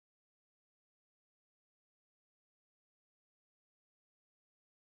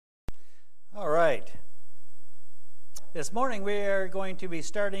All right. This morning we are going to be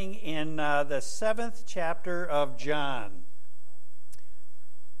starting in the 7th chapter of John.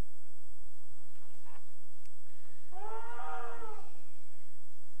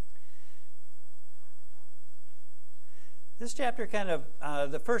 This chapter kind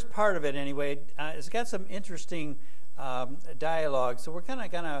of, the first part of it anyway, has got some interesting dialogue. So we're kind of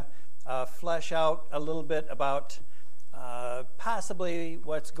going to flesh out a little bit about possibly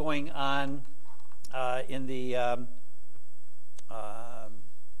what's going on in the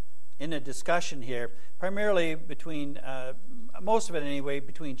discussion here, primarily between, most of it anyway,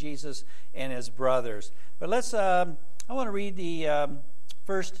 between Jesus and his brothers. But let's, I want to read the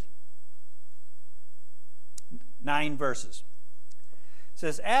first 9 verses. It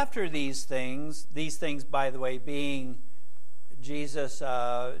says, after these things, by the way, being Jesus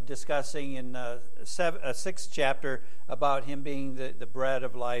discussing in a 6th chapter about him being the bread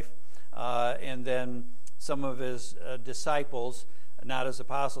of life, and then some of his disciples, not his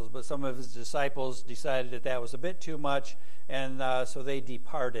apostles, but some of his disciples decided that was a bit too much, and so they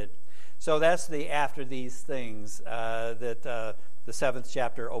departed. So that's the after these things that the 7th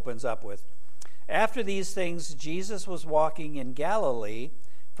chapter opens up with. After these things, Jesus was walking in Galilee,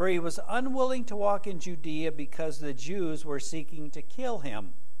 for he was unwilling to walk in Judea because the Jews were seeking to kill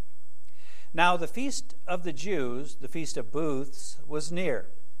him. Now the feast of the Jews, the Feast of Booths, was near.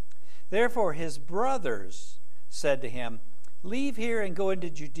 Therefore his brothers said to him, "Leave here and go into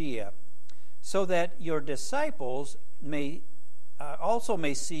Judea, so that your disciples may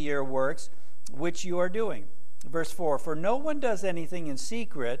see your works which you are doing." Verse 4, "For no one does anything in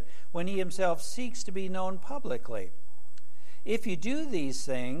secret when he himself seeks to be known publicly. If you do these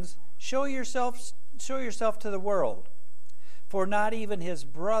things, show yourself to the world." For not even his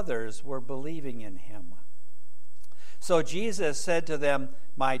brothers were believing in him. So Jesus said to them,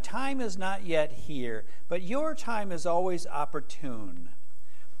 "My time is not yet here, but your time is always opportune.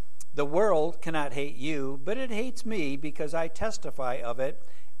 The world cannot hate you, but it hates me because I testify of it,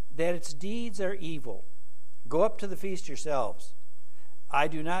 that its deeds are evil. Go up to the feast yourselves. I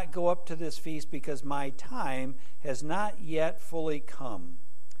do not go up to this feast because my time has not yet fully come."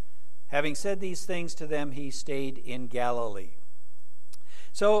 Having said these things to them, he stayed in Galilee.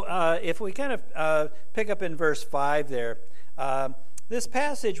 So if we kind of pick up in verse 5 there, this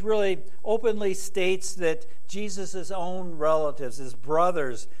passage really openly states that Jesus' own relatives, his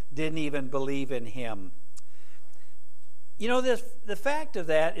brothers, didn't even believe in him. You know, the fact of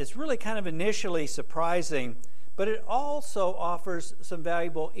that is really kind of initially surprising, but it also offers some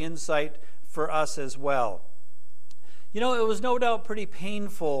valuable insight for us as well. You know, it was no doubt pretty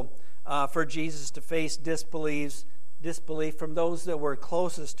painful for Jesus to face disbelief from those that were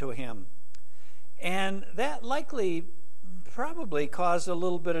closest to him. And that probably caused a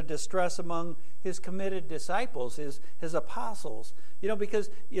little bit of distress among his committed disciples, his apostles. You know, because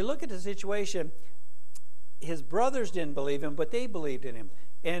you look at the situation, his brothers didn't believe him, but they believed in him.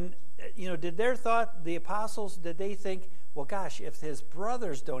 And, you know, did the apostles, did they think, well, gosh, if his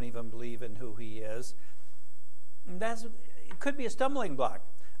brothers don't even believe in who he is, it could be a stumbling block.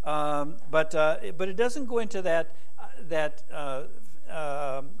 But it doesn't go into that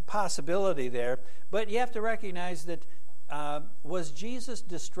possibility there. But you have to recognize that was Jesus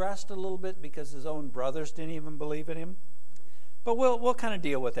distressed a little bit because his own brothers didn't even believe in him? But we'll kind of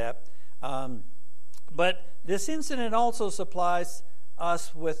deal with that. But this incident also supplies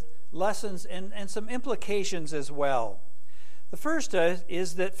us with lessons and some implications as well. The first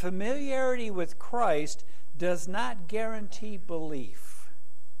is that familiarity with Christ does not guarantee belief.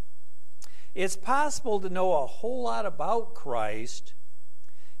 It's possible to know a whole lot about Christ,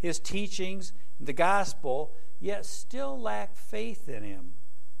 his teachings, the gospel, yet still lack faith in him.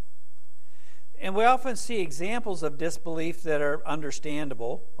 And we often see examples of disbelief that are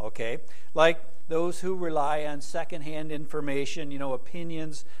understandable, okay? Like those who rely on secondhand information, you know,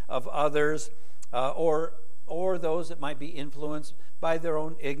 opinions of others, or those that might be influenced by their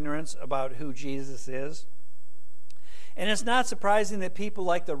own ignorance about who Jesus is. And it's not surprising that people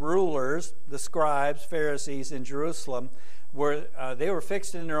like the rulers, the scribes, Pharisees in Jerusalem, they were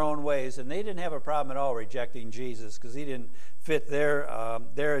fixed in their own ways, and they didn't have a problem at all rejecting Jesus because he didn't fit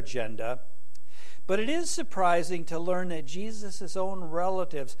their agenda. But it is surprising to learn that Jesus' own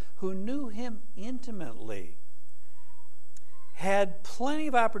relatives, who knew him intimately, had plenty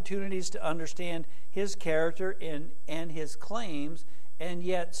of opportunities to understand his character and his claims, and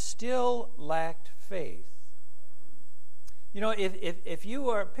yet still lacked faith. You know, if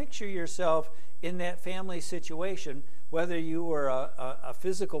you picture yourself in that family situation, whether you were a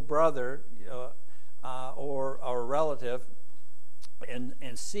physical brother or a relative, and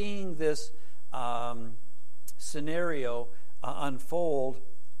seeing this scenario unfold,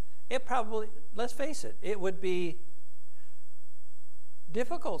 it probably, let's face it, it would be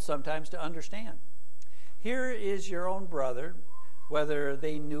difficult sometimes to understand. Here is your own brother, whether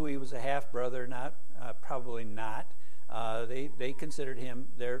they knew he was a half-brother or not, probably not. They considered him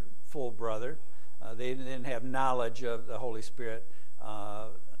their full brother. They didn't have knowledge of the Holy Spirit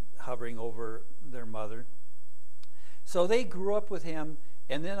hovering over their mother. So they grew up with him,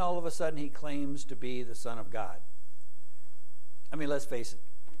 and then all of a sudden he claims to be the Son of God. I mean, let's face it.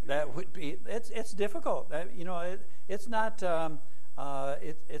 That would be, it's difficult. It's not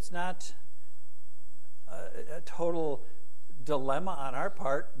it's not a total dilemma on our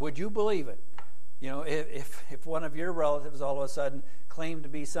part. Would you believe it? If one of your relatives all of a sudden claimed to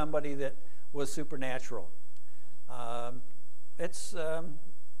be somebody that was supernatural, and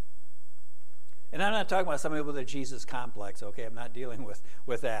I'm not talking about somebody with a Jesus complex. Okay, I'm not dealing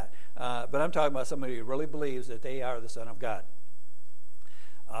with that. But I'm talking about somebody who really believes that they are the Son of God.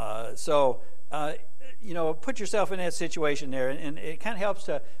 Put yourself in that situation there, and it kind of helps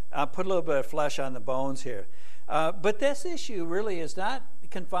to put a little bit of flesh on the bones here. But this issue really is not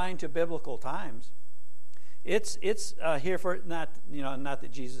confined to biblical times. It's here for not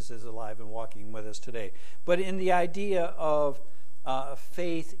that Jesus is alive and walking with us today, but in the idea of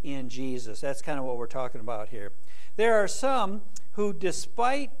faith in Jesus. That's kind of what we're talking about here. There are some who,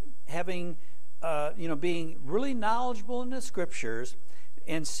 despite having being really knowledgeable in the Scriptures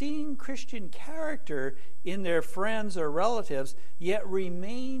and seeing Christian character in their friends or relatives, yet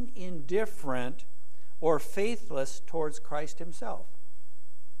remain indifferent or faithless towards Christ himself.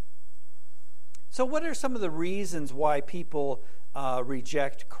 So what are some of the reasons why people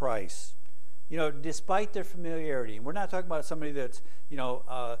reject Christ? Despite their familiarity. We're not talking about somebody that's,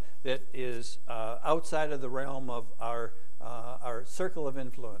 that is outside of the realm of our circle of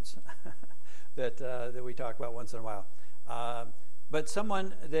influence that we talk about once in a while. But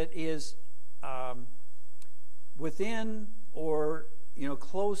someone that is within or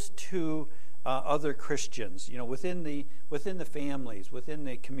close to other Christians, within the families, within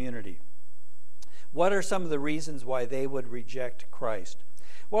the community. What are some of the reasons why they would reject Christ?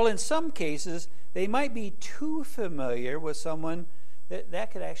 Well, in some cases, they might be too familiar with someone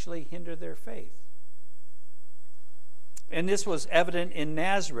that could actually hinder their faith. And this was evident in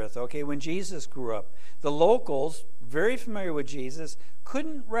Nazareth, when Jesus grew up. The locals, very familiar with Jesus,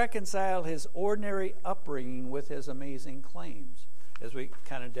 couldn't reconcile his ordinary upbringing with his amazing claims, as we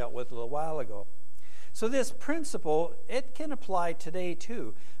kind of dealt with a little while ago. So this principle, it can apply today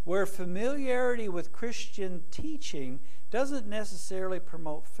too, where familiarity with Christian teaching doesn't necessarily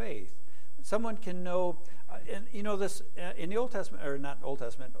promote faith. Someone can know, this in the Old Testament, or not Old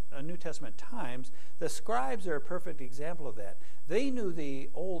Testament, New Testament times, the scribes are a perfect example of that. They knew the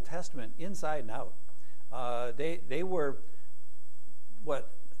Old Testament inside and out. They were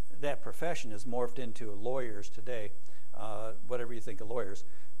what that profession is morphed into lawyers today, whatever you think of lawyers.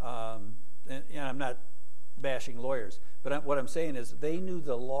 And I'm not bashing lawyers, but what I'm saying is they knew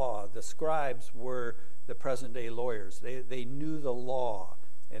the law. The scribes were the present-day lawyers. They knew the law,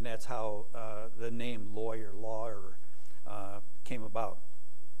 and that's how the name lawyer came about.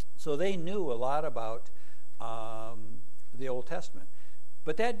 So they knew a lot about the Old Testament.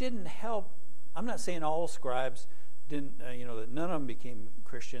 But that didn't help. I'm not saying all scribes didn't, that none of them became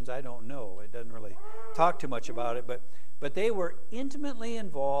Christians. I don't know. It doesn't really talk too much about it, but they were intimately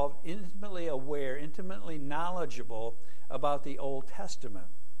involved, intimately aware, intimately knowledgeable about the Old Testament.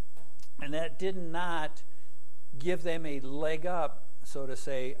 And that did not give them a leg up, so to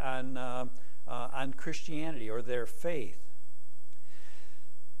say, on Christianity or their faith.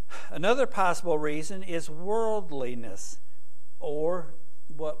 Another possible reason is worldliness, or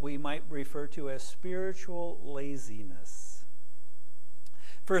what we might refer to as spiritual laziness.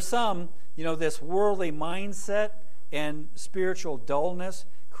 For some, this worldly mindset and spiritual dullness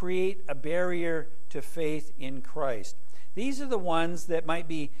create a barrier to faith in Christ. These are the ones that might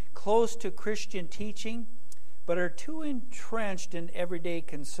be close to Christian teaching, but are too entrenched in everyday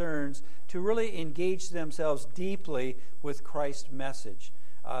concerns to really engage themselves deeply with Christ's message.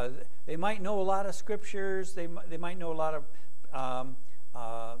 They might know a lot of scriptures. They might know a lot of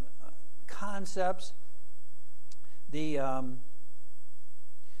concepts. I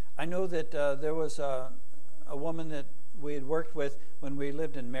know that there was a woman that we had worked with when we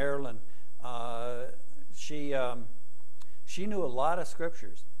lived in Maryland. She knew a lot of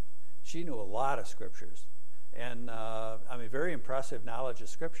scriptures. She knew a lot of scriptures, and very impressive knowledge of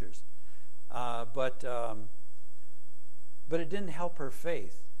scriptures. But it didn't help her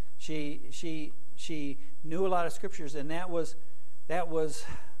faith. She knew a lot of scriptures, and that was that was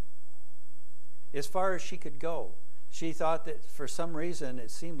as far as she could go. She thought that for some reason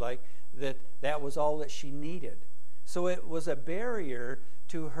it seemed like that was all that she needed. So it was a barrier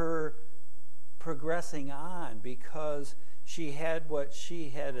to her progressing on, because she had what she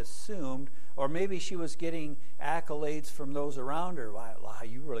had assumed, or maybe she was getting accolades from those around her. Wow,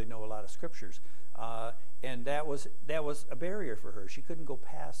 you really know a lot of scriptures. And that was a barrier for her. She couldn't go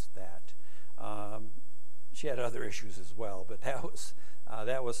past that. She had other issues as well, but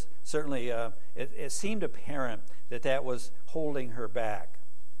that was certainly, it seemed apparent that was holding her back.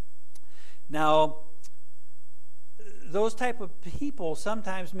 Now, those type of people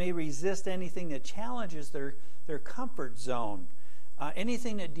sometimes may resist anything that challenges their comfort zone.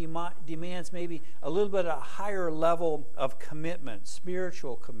 Anything that demands maybe a little bit of a higher level of commitment,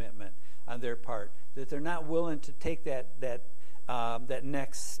 spiritual commitment on their part, that they're not willing to take that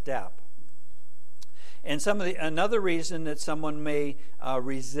next step. And another reason that someone may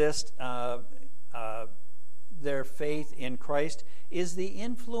resist their faith in Christ is the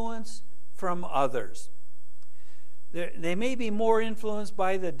influence from others. They may be more influenced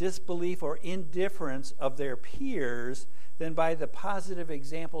by the disbelief or indifference of their peers than by the positive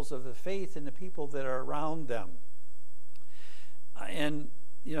examples of the faith in the people that are around them. And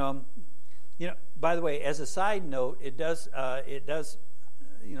by the way, as a side note, it does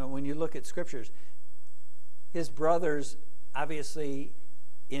when you look at scriptures, his brothers obviously,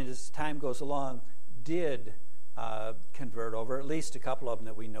 as time goes along, did convert over, at least a couple of them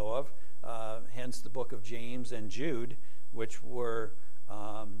that we know of. Hence the book of James and Jude, which were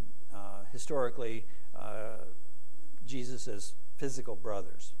historically Jesus' physical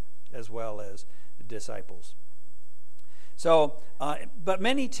brothers as well as disciples. So, but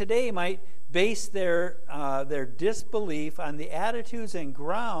many today might base their disbelief on the attitudes and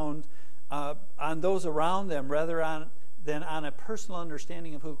ground on those around them rather than on a personal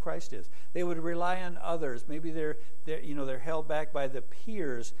understanding of who Christ is. They would rely on others. Maybe they're held back by the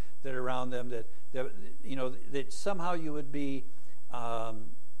peers that are around them, that somehow you would be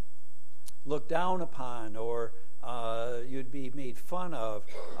looked down upon, or you'd be made fun of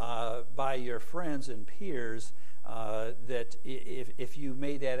by your friends and peers, that if you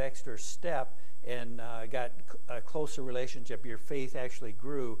made that extra step and got a closer relationship, your faith actually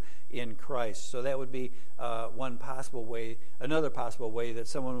grew in Christ. So that would be one possible way, another possible way that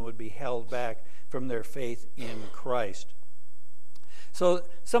someone would be held back from their faith in Christ. So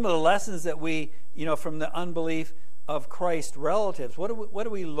some of the lessons that we, from the unbelief of Christ's relatives, what do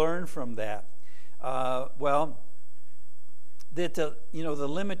we learn from that? Well, that the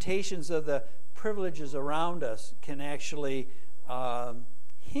limitations of the privileges around us can actually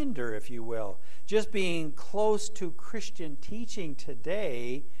hinder, if you will. Just being close to Christian teaching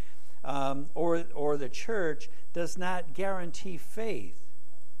today or the church does not guarantee faith.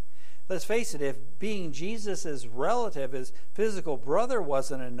 Let's face it, if being Jesus' relative, his physical brother,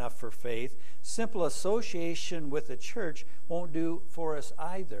 wasn't enough for faith, simple association with the church won't do for us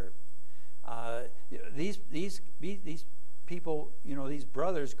either. These people, these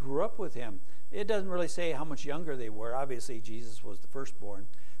brothers grew up with him. It doesn't really say how much younger they were. Obviously, Jesus was the firstborn.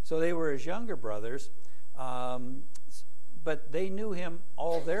 So they were his younger brothers. But they knew him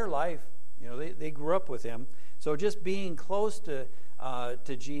all their life. They grew up with him. So just being close to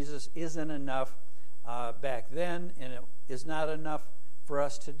Jesus isn't enough back then, and it is not enough for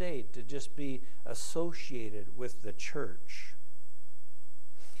us today to just be associated with the church.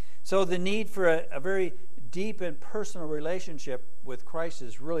 So the need for a very deep and personal relationship with Christ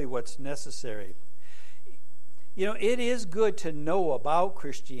is really what's necessary. It is good to know about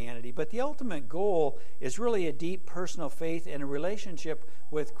Christianity, but the ultimate goal is really a deep personal faith and a relationship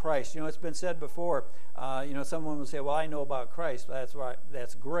with Christ. It's been said before, someone will say, well, I know about Christ.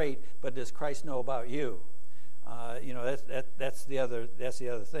 That's great, but does Christ know about you? That's the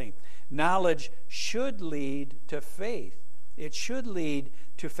other thing. Knowledge should lead to faith. It should lead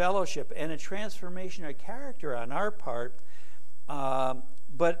to fellowship and a transformation of character on our part,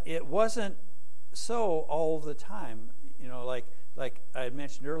 but it wasn't so all the time. Like I had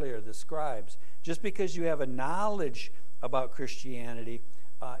mentioned earlier, the scribes. Just because you have a knowledge about Christianity,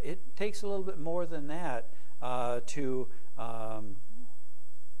 it takes a little bit more than that to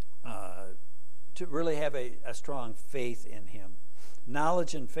really have a strong faith in him.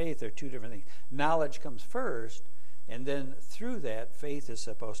 Knowledge and faith are two different things. Knowledge comes first, and then through that, faith is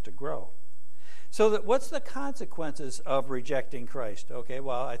supposed to grow. So what's the consequences of rejecting Christ? Okay,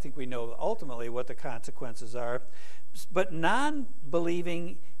 well, I think we know ultimately what the consequences are. But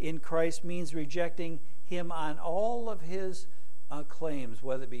non-believing in Christ means rejecting him on all of his claims,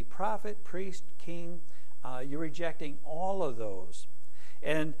 whether it be prophet, priest, king, you're rejecting all of those.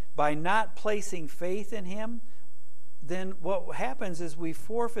 And by not placing faith in him, then what happens is we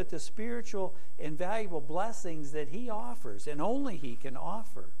forfeit the spiritual and valuable blessings that he offers, and only he can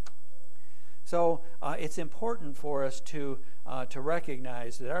offer. So it's important for us to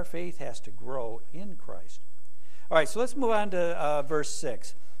recognize that our faith has to grow in Christ. All right, so let's move on to verse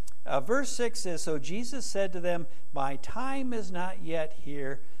 6. Verse 6 says, "So Jesus said to them, 'My time is not yet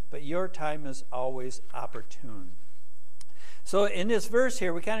here, but your time is always opportune.'" So in this verse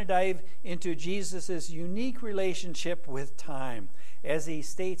here, we kind of dive into Jesus' unique relationship with time. As he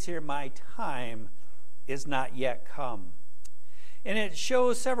states here, "My time is not yet come." And it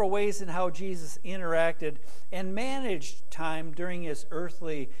shows several ways in how Jesus interacted and managed time during his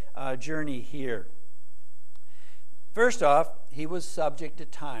earthly journey here. First off, he was subject to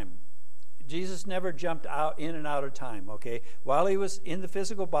time. Jesus never jumped in and out of time, okay? While he was in the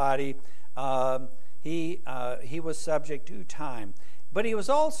physical body, he was subject to time. But he was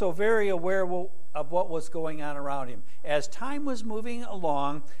also very aware of what was going on around him. As time was moving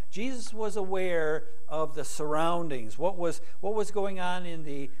along, Jesus was aware of the surroundings, what was going on in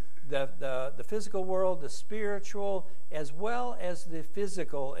the physical world, the spiritual, as well as the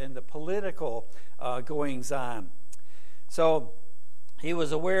physical and the political goings on. So he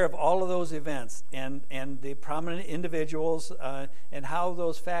was aware of all of those events and the prominent individuals and how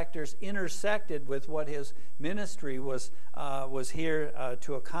those factors intersected with what his ministry was here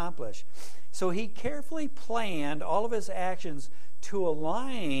to accomplish. So he carefully planned all of his actions to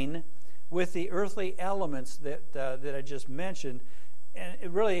align with the earthly elements that I just mentioned, and it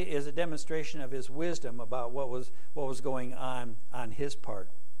really is a demonstration of his wisdom about what was going on his part.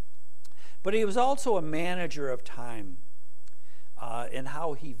 But he was also a manager of time. And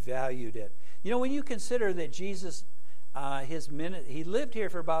how he valued it. You know, when you consider that Jesus, he lived here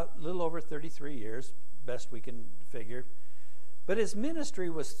for about a little over 33 years, best we can figure, but his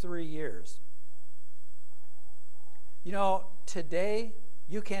ministry was 3 years. You know, today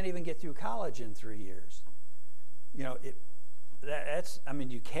you can't even get through college in 3 years. You know,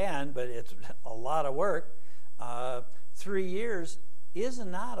 you can, but it's a lot of work. 3 years is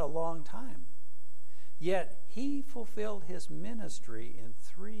not a long time. Yet he fulfilled his ministry in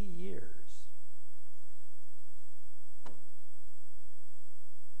 3 years.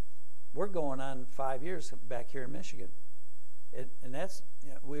 We're going on 5 years back here in Michigan, and that's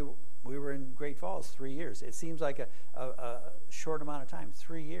we were in Great Falls 3 years. It seems like a short amount of time,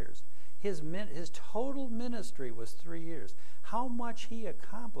 3 years. His total ministry was 3 years. How much he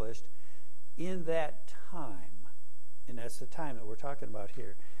accomplished in that time, and that's the time that we're talking about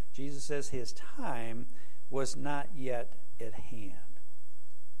here. Jesus says his time was not yet at hand.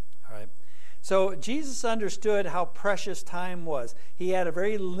 All right. So Jesus understood how precious time was. He had a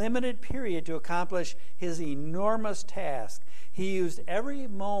very limited period to accomplish his enormous task. He used every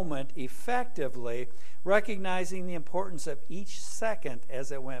moment effectively, recognizing the importance of each second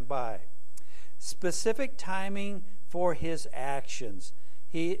as it went by. Specific timing for his actions.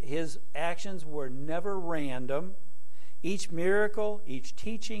 His actions were never random. Each miracle, each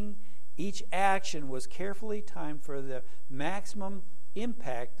teaching, each action was carefully timed for the maximum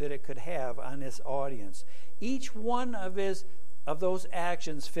impact that it could have on this audience. Each one of those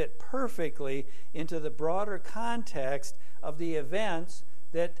actions fit perfectly into the broader context of the events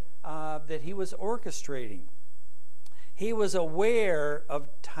that he was orchestrating. He was aware of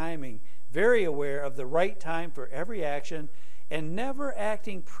timing, very aware of the right time for every action, and never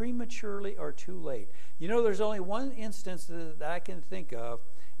acting prematurely or too late. You know, there's only one instance that I can think of,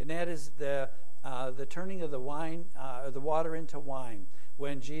 and that is the turning of the water into wine,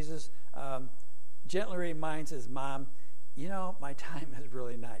 when Jesus gently reminds his mom, "You know, my time is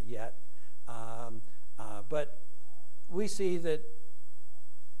really not yet." But we see that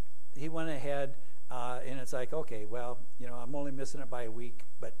he went ahead, and it's like, okay, well, you know, I'm only missing it by a week,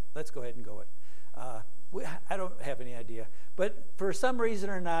 but let's go ahead and go it. I don't have any idea, but for some reason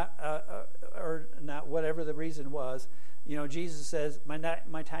or not, whatever the reason was, you know, Jesus says,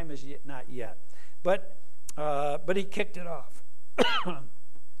 "My time is not yet," but he kicked it off.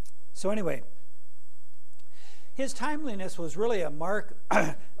 So anyway, his timeliness was really a mark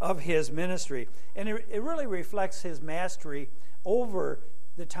of his ministry, and it really reflects his mastery over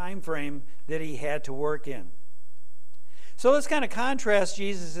the time frame that he had to work in. So let's kind of contrast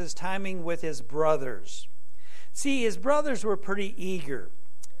Jesus' timing with his brothers. See, his brothers were pretty eager,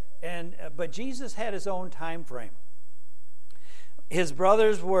 but Jesus had his own time frame. His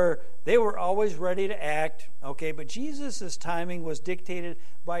brothers were always ready to act, okay, but Jesus' timing was dictated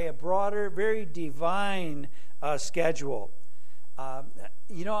by a broader, very divine schedule.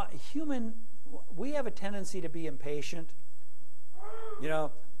 You know, we have a tendency to be impatient. You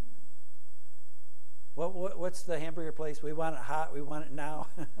know, what's the hamburger place? We want it hot. We want it now.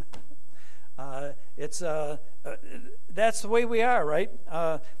 That's the way we are, right?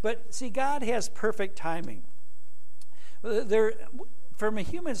 But see, God has perfect timing. From a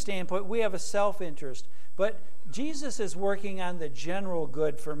human standpoint, we have a self-interest, but Jesus is working on the general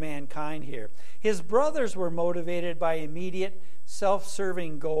good for mankind here. His brothers were motivated by immediate,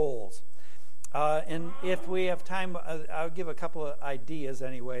 self-serving goals. And if we have time, I'll give a couple of ideas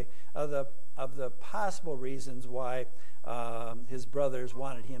anyway of the possible reasons why his brothers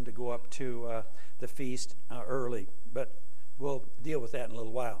wanted him to go up to the feast early. But we'll deal with that in a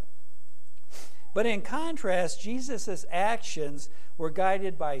little while. But in contrast, Jesus' actions were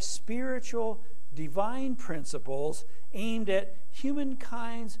guided by spiritual, divine principles aimed at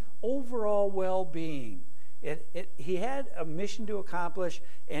humankind's overall well-being. He had a mission to accomplish,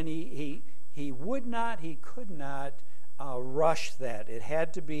 and he could not rush that. It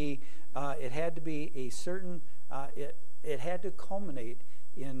had to be a certain. It had to culminate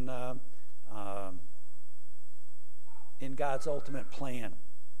in God's ultimate plan.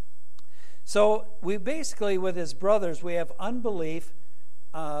 So we basically, with his brothers, we have unbelief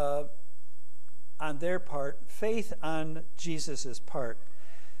on their part, faith on Jesus' part.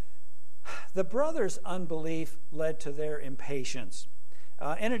 The brothers' unbelief led to their impatience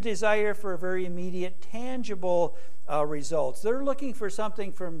and a desire for very immediate, tangible results. They're looking for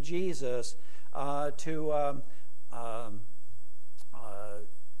something from Jesus to,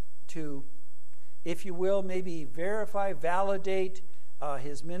 if you will, maybe verify, validate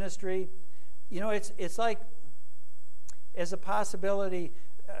his ministry. You know, it's like, as a possibility,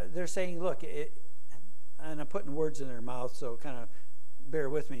 they're saying, look, and I'm putting words in their mouth, so kind of bear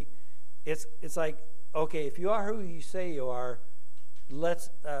with me. It's like, okay, if you are who you say you are,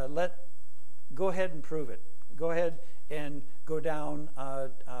 go ahead and prove it. Go ahead and go down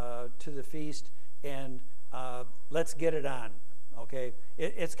to the feast, and let's get it on. Okay,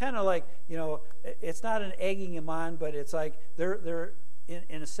 it's kind of like, you know, it's not an egging him on, but it's like they're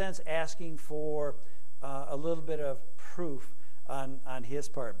in a sense asking for a little bit of proof on his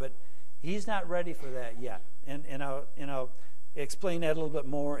part, but he's not ready for that yet, and I'll explain that a little bit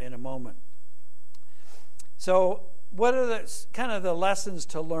more in a moment. So, what are the kind of the lessons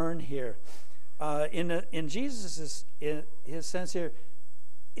to learn here? In Jesus' his sense here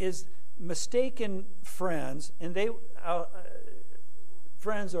is mistaken friends, and they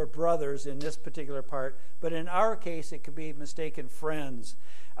friends or brothers in this particular part, but in our case it could be mistaken friends.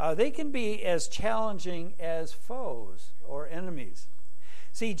 They can be as challenging as foes or enemies.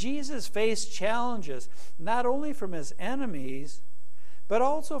 See, Jesus faced challenges not only from his enemies, but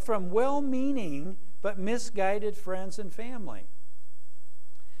also from well-meaning but misguided friends and family.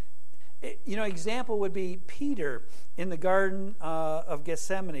 You know, example would be Peter in the Garden of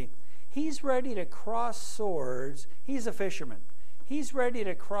Gethsemane. He's ready to cross swords. He's a fisherman. He's ready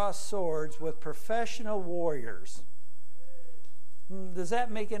to cross swords with professional warriors. Does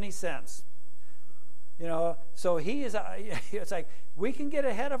that make any sense? You know, so he is. It's like we can get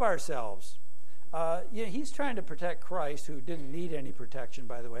ahead of ourselves. You know, he's trying to protect Christ, who didn't need any protection,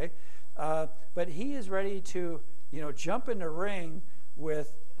 by the way. But he is ready to, you know, jump in the ring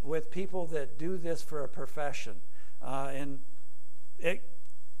with people that do this for a profession, and it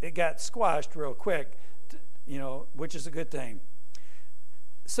got squashed real quick, you know, which is a good thing.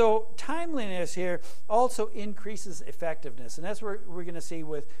 So timeliness here also increases effectiveness, and that's what we're going to see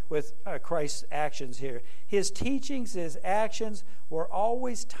with Christ's actions here. His teachings, his actions were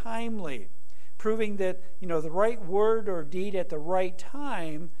always timely, proving that, you know, the right word or deed at the right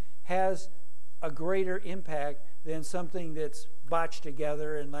time has a greater impact than something that's botched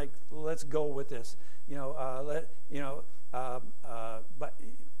together and like, let's go with this, but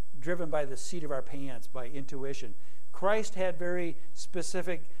driven by the seat of our pants, by intuition. Christ had very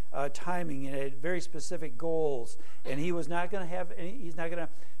specific timing and had very specific goals, and he was not going to have any. He's not going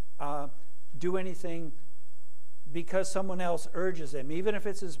to do anything because someone else urges him, even if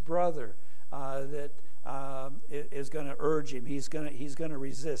it's his brother that is going to urge him. He's going to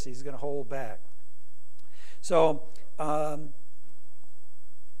resist. He's going to hold back. So,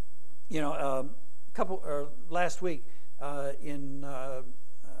 last week in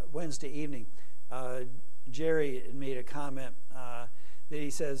Wednesday evening, Jerry made a comment that he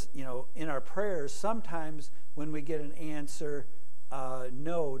says, you know, in our prayers, sometimes when we get an answer,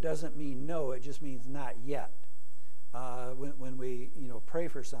 no doesn't mean no, it just means not yet. When we, you know, pray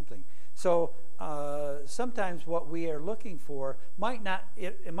for something. So sometimes what we are looking for might not,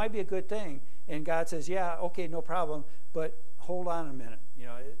 it might be a good thing, and God says, yeah, okay, no problem, but hold on a minute. You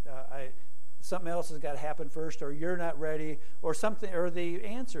know, something else has got to happen first, or you're not ready, or something, or the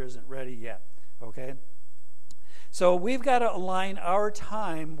answer isn't ready yet. Okay? So we've got to align our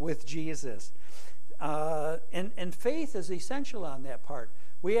time with Jesus. And faith is essential on that part.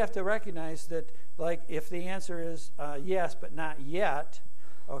 We have to recognize that, like, if the answer is yes, but not yet,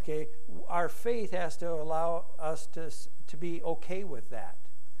 okay, our faith has to allow us to be okay with that.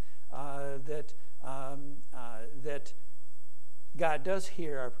 That God does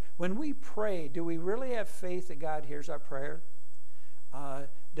hear our. When we pray, do we really have faith that God hears our prayer?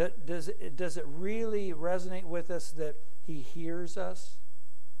 Does it really resonate with us that He hears us?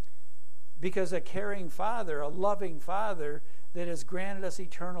 Because a caring Father, a loving Father that has granted us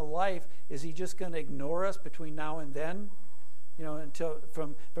eternal life, is He just going to ignore us between now and then? Until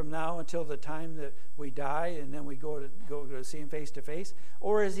from now until the time that we die, and then we go to see Him face to face,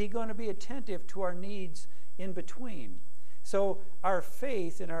 or is He going to be attentive to our needs in between? So our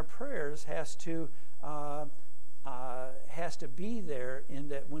faith and our prayers has to be there, in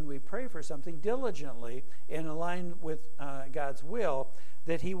that when we pray for something diligently and aligned with God's will,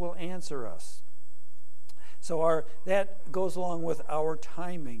 that He will answer us. So that goes along with our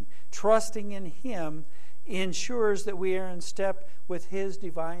timing. Trusting in Him ensures that we are in step with His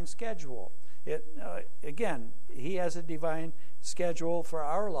divine schedule. Again, He has a divine schedule for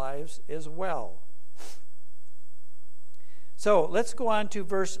our lives as well. So let's go on to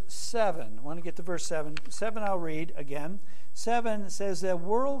verse 7. I want to get to verse 7. 7 I'll read again. 7 says, "The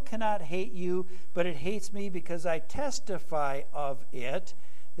world cannot hate you, but it hates me because I testify of it,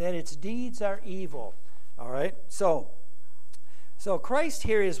 that its deeds are evil." All right? So Christ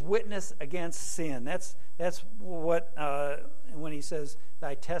here is witness against sin. That's what, when He says,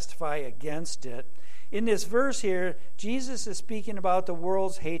 "I testify against it." In this verse here, Jesus is speaking about the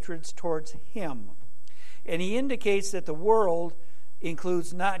world's hatreds towards Him. And He indicates that the world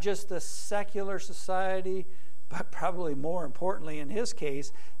includes not just the secular society, but probably more importantly in His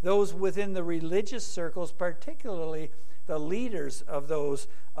case, those within the religious circles, particularly the leaders of those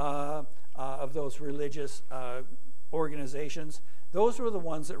religious organizations. Those were the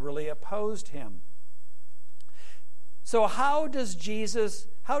ones that really opposed Him. So how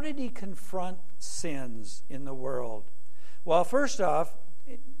did He confront sins in the world? Well, first off,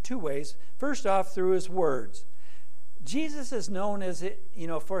 2 ways. First off, through His words. Jesus is known as,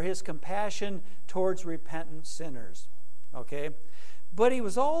 for His compassion towards repentant sinners. Okay? But He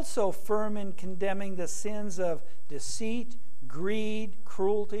was also firm in condemning the sins of deceit, greed,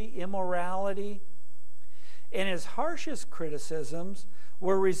 cruelty, immorality. And His harshest criticisms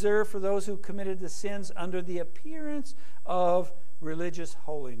were reserved for those who committed the sins under the appearance of religious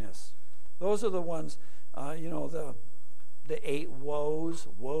holiness. Those are the ones, the 8 woes.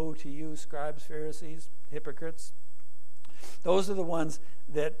 Woe to you, scribes, Pharisees, hypocrites. Those are the ones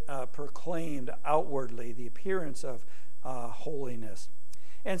that proclaimed outwardly the appearance of holiness.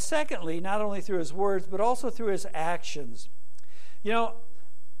 And secondly, not only through His words, but also through His actions.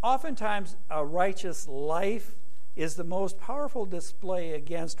 Oftentimes a righteous life is the most powerful display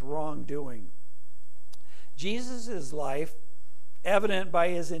against wrongdoing. Jesus' life, evident by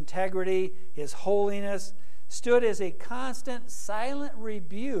His integrity, His holiness, stood as a constant, silent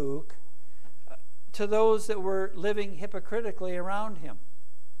rebuke to those that were living hypocritically around Him.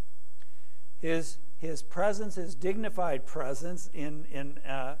 His presence, His dignified presence,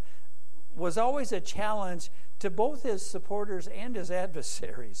 was always a challenge to both His supporters and His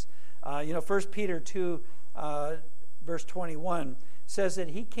adversaries. 1 Peter 2, verse 21 says that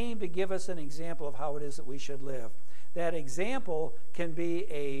He came to give us an example of how it is that we should live. That example can be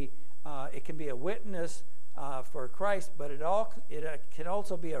a witness for Christ, but it can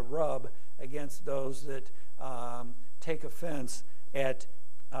also be a rub against those that take offense at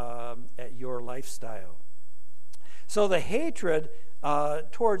your lifestyle. So the hatred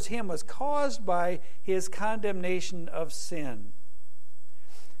towards Him was caused by His condemnation of sin.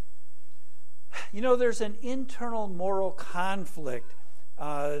 There's an internal moral conflict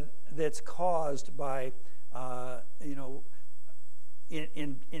that's caused by,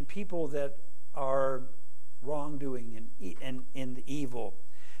 in people that are wrongdoing and evil.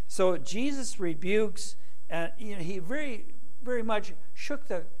 So Jesus rebukes, He very, very much shook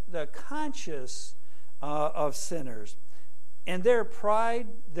the conscience of sinners. And their pride,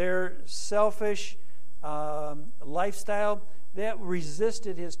 their selfish lifestyle, that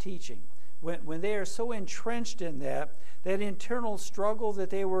resisted His teaching. When they are so entrenched in that internal struggle that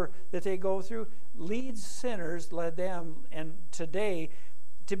they go through led them, and today,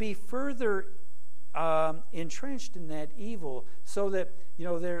 to be further entrenched in that evil, so that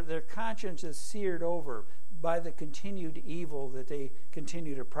their conscience is seared over. by the continued evil that they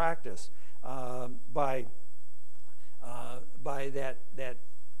continue to practice, by that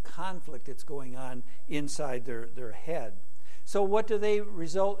conflict that's going on inside their head. So what do they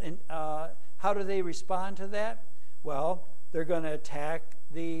result in? How do they respond to that? Well, they're going to attack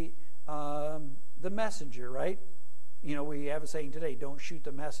the messenger, right? You know, we have a saying today, don't shoot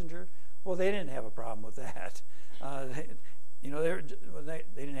the messenger. Well, they didn't have a problem with that. They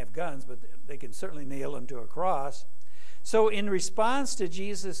didn't have guns, but they can certainly nail him to a cross. So in response to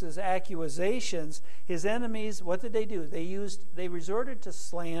Jesus' accusations, his enemies, what did they do? They resorted to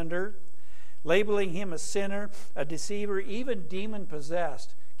slander, labeling him a sinner, a deceiver, even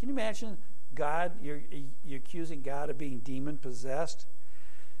demon-possessed. Can you imagine God, you're accusing God of being demon-possessed?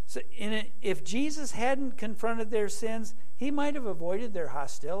 So if Jesus hadn't confronted their sins, he might have avoided their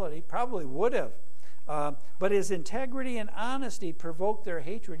hostility, probably would have. But his integrity and honesty provoked their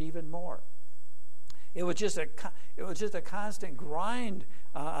hatred even more. It was just a constant grind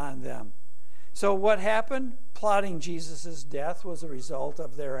on them. So what happened? Plotting Jesus' death was a result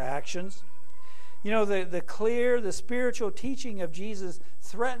of their actions. You know, the spiritual teaching of Jesus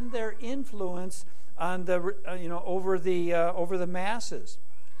threatened their influence on over the masses.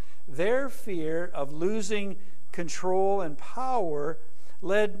 Their fear of losing control and power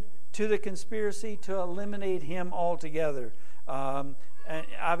led to the conspiracy to eliminate him altogether. And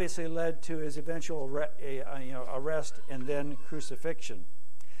obviously led to his eventual arrest and then crucifixion.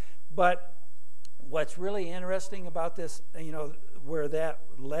 But what's really interesting about this, where that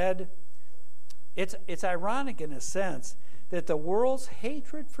led, it's ironic in a sense that the world's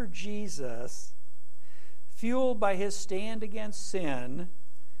hatred for Jesus, fueled by his stand against sin,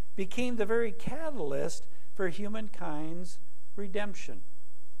 became the very catalyst for humankind's redemption.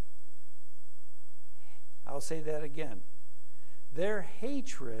 I'll say that again. Their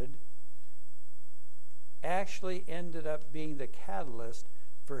hatred actually ended up being the catalyst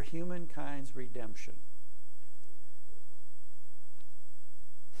for humankind's redemption.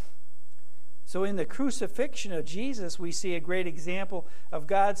 So in the crucifixion of Jesus, we see a great example of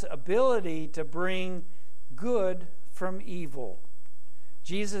God's ability to bring good from evil.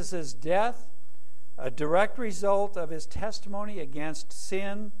 Jesus' death, a direct result of his testimony against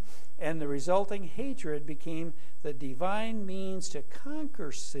sin, and the resulting hatred became the divine means to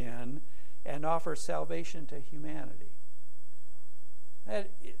conquer sin and offer salvation to humanity.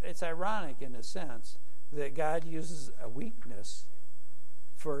 It's ironic in a sense that God uses a weakness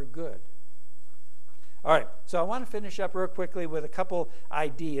for good. All right, so I want to finish up real quickly with a couple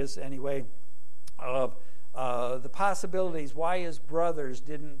ideas, anyway, of the possibilities why his brothers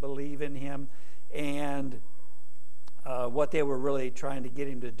didn't believe in him and what they were really trying to get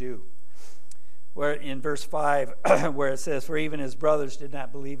him to do. Where in verse 5, where it says, "For even his brothers did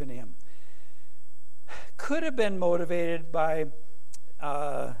not believe in him," could have been motivated by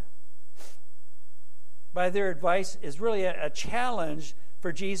their advice is really a challenge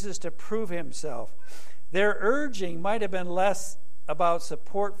for Jesus to prove himself. Their urging might have been less about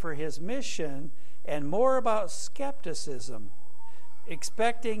support for his mission and more about skepticism,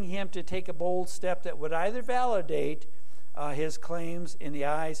 expecting him to take a bold step that would either validate his claims in the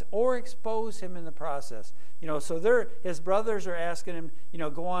eyes or expose him in the process. So his brothers are asking him,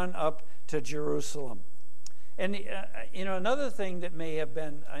 go on up to Jerusalem. And another thing that may have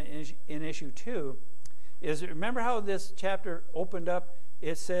been an issue too is, remember how this chapter opened up?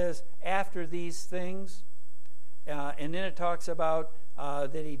 It says, after these things, and then it talks about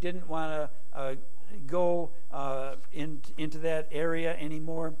that he didn't want to go into that area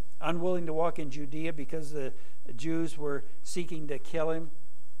anymore, unwilling to walk in Judea because the Jews were seeking to kill him.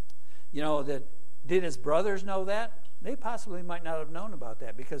 Did his brothers know that? They possibly might not have known about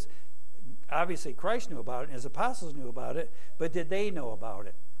that, because obviously Christ knew about it and his apostles knew about it, but did they know about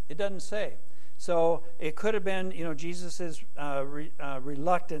it? It doesn't say. So it could have been, Jesus'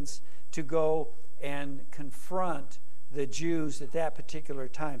 reluctance to go and confront the Jews at that particular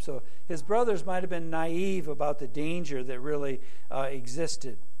time. So his brothers might have been naive about the danger that really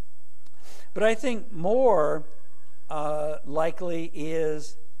existed. But I think more likely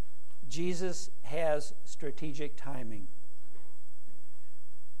is Jesus has strategic timing.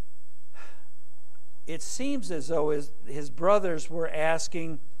 It seems as though his brothers were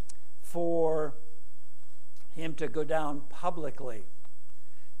asking for him to go down publicly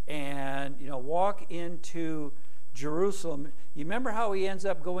and walk into Jerusalem. You remember how he ends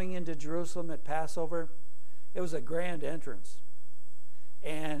up going into Jerusalem at Passover? It was a grand entrance,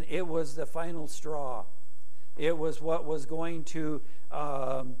 and it was the final straw. It was what was going to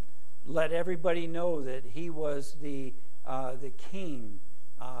let everybody know that he was the king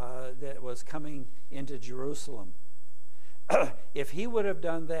that was coming into Jerusalem. If he would have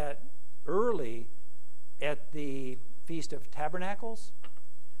done that early at the Feast of Tabernacles,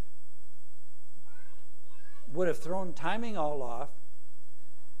 would have thrown timing all off.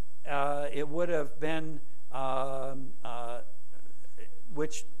 It would have been,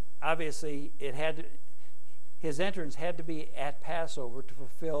 which obviously it had to, his entrance had to be at Passover to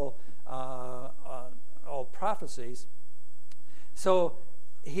fulfill all prophecies. So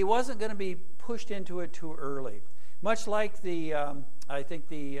he wasn't going to be pushed into it too early. Much like the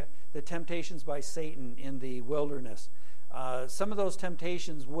temptations by Satan in the wilderness. Some of those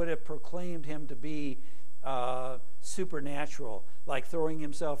temptations would have proclaimed him to be supernatural, like throwing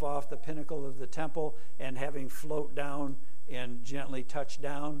himself off the pinnacle of the temple and having float down and gently touch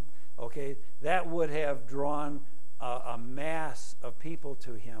down. Okay, that would have drawn a mass of people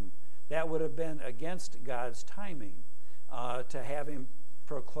to him. That would have been against God's timing to have him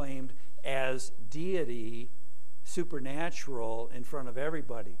proclaimed as deity, supernatural in front of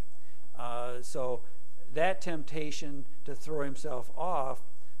everybody. So that temptation to throw himself off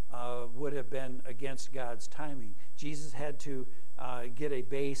would have been against God's timing. Jesus had to get a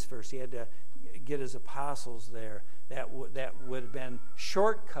base first. He had to get his apostles there. That would have been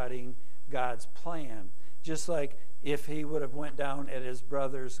shortcutting God's plan. Just like if he would have went down at his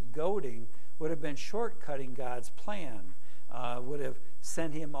brother's goading, would have been shortcutting God's plan. Would have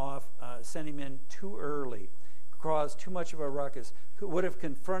sent him in too early, caused too much of a ruckus. Would have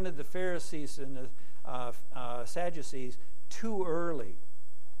confronted the Pharisees and the Sadducees too early.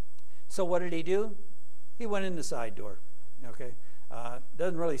 So what did he do? He went in the side door. Okay,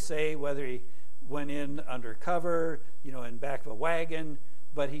 doesn't really say whether he went in undercover, in back of a wagon,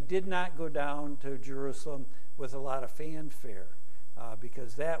 but he did not go down to Jerusalem with a lot of fanfare,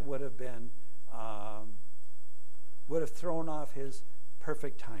 because that would have been would have thrown off his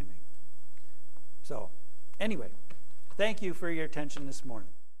perfect timing. So, anyway, thank you for your attention this morning.